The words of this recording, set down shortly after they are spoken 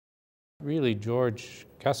Really, George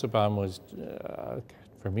Kassabaum was,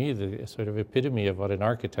 for me, the sort of epitome of what an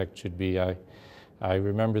architect should be. I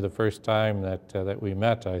remember the first time that we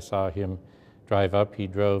met, I saw him drive up. He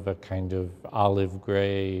drove a kind of olive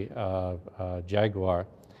gray Jaguar,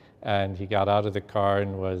 and he got out of the car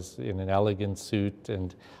and was in an elegant suit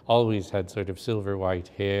and always had sort of silver white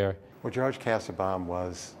hair. Well, George Kassabaum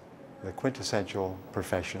was the quintessential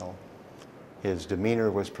professional. His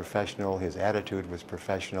demeanor was professional, his attitude was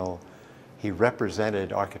professional. He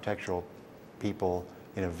represented architectural people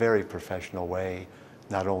in a very professional way,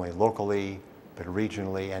 not only locally, but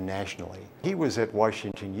regionally and nationally. He was at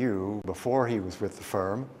Washington U before he was with the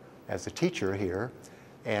firm as a teacher here,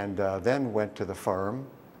 and then went to the firm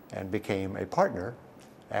and became a partner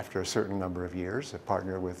after a certain number of years, a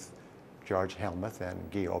partner with George Hellmuth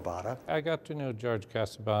and Obata. I got to know George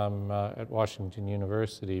Kassabaum at Washington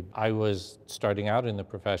University. I was starting out in the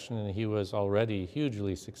profession, and he was already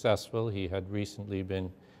hugely successful. He had recently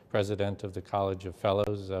been president of the College of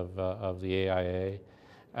Fellows of the AIA.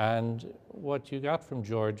 And what you got from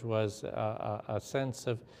George was a sense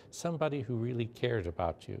of somebody who really cared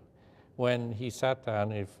about you. When he sat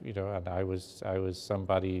down, and I was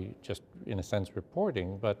somebody just in a sense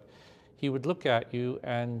reporting, but he would look at you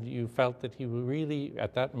and you felt that he really,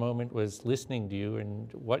 at that moment, was listening to you,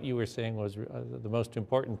 and what you were saying was the most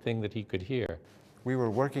important thing that he could hear. We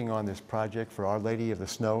were working on this project for Our Lady of the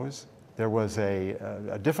Snows. There was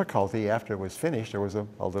a difficulty after it was finished. There was a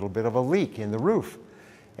little bit of a leak in the roof.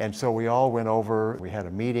 And so we all went over, we had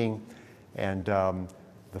a meeting, and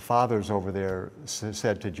the fathers over there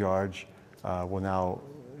said to George, well, now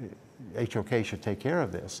HOK should take care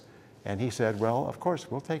of this. And he said, well, of course,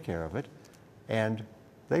 we'll take care of it. And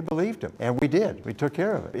they believed him, and we did. We took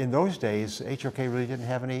care of it. In those days, HOK really didn't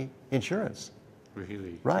have any insurance.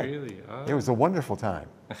 Really? Right. Really? Oh. It was a wonderful time.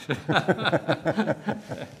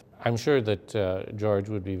 I'm sure that George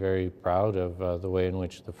would be very proud of the way in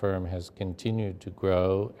which the firm has continued to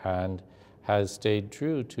grow and has stayed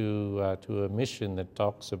true to a mission that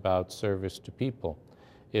talks about service to people.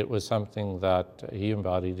 It was something that he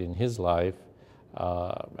embodied in his life,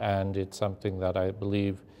 and it's something that I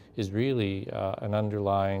believe is really an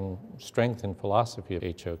underlying strength and philosophy of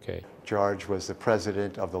HOK. George was the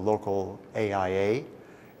president of the local AIA,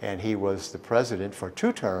 and he was the president for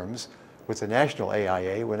 2 terms with the national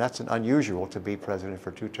AIA, when that's unusual to be president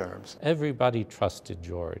for 2 terms. Everybody trusted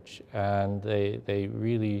George, and they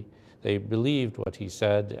believed what he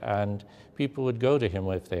said, and people would go to him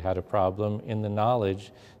if they had a problem in the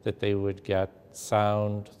knowledge that they would get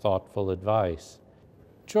sound, thoughtful advice.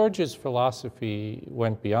 George's philosophy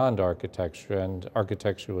went beyond architecture, and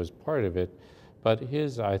architecture was part of it, but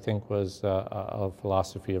his, I think, was a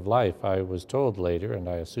philosophy of life. I was told later, and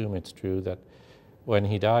I assume it's true, that when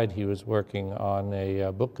he died, he was working on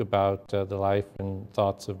a book about the life and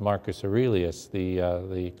thoughts of Marcus Aurelius,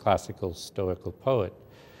 the classical Stoical poet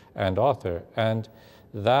and author. And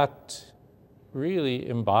that really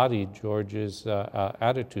embodied George's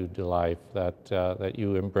attitude to life, that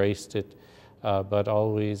you embraced it, but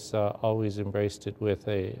always embraced it with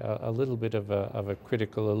a little bit of a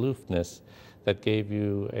critical aloofness that gave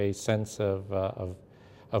you a sense of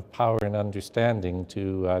power and understanding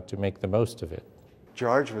to make the most of it.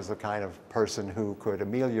 George was the kind of person who could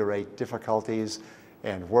ameliorate difficulties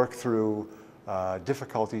and work through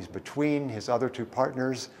difficulties between his other 2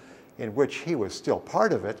 partners, in which he was still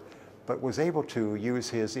part of it, but was able to use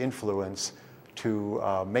his influence to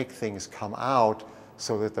make things come out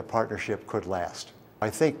so that the partnership could last. I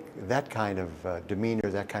think that kind of demeanor,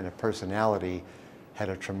 that kind of personality had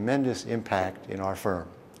a tremendous impact in our firm.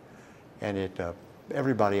 And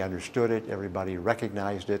everybody understood it, everybody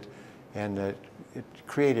recognized it, and it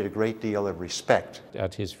created a great deal of respect.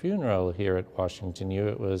 At his funeral here at Washington U,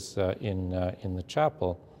 it was in the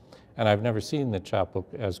chapel, and I've never seen the chapel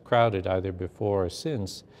as crowded either before or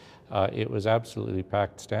since. It was absolutely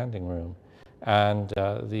packed standing room, and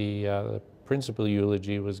the principal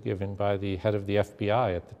eulogy was given by the head of the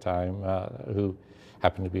FBI at the time, who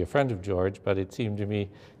happened to be a friend of George, but it seemed to me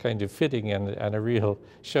kind of fitting and a real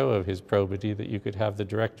show of his probity that you could have the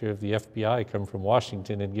director of the FBI come from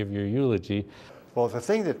Washington and give your eulogy. Well, the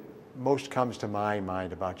thing that most comes to my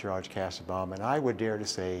mind about George Kassabaum, and I would dare to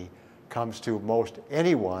say comes to most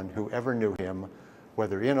anyone who ever knew him,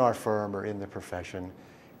 whether in our firm or in the profession,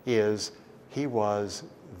 is he was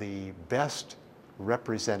the best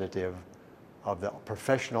representative of the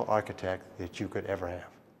professional architect that you could ever have.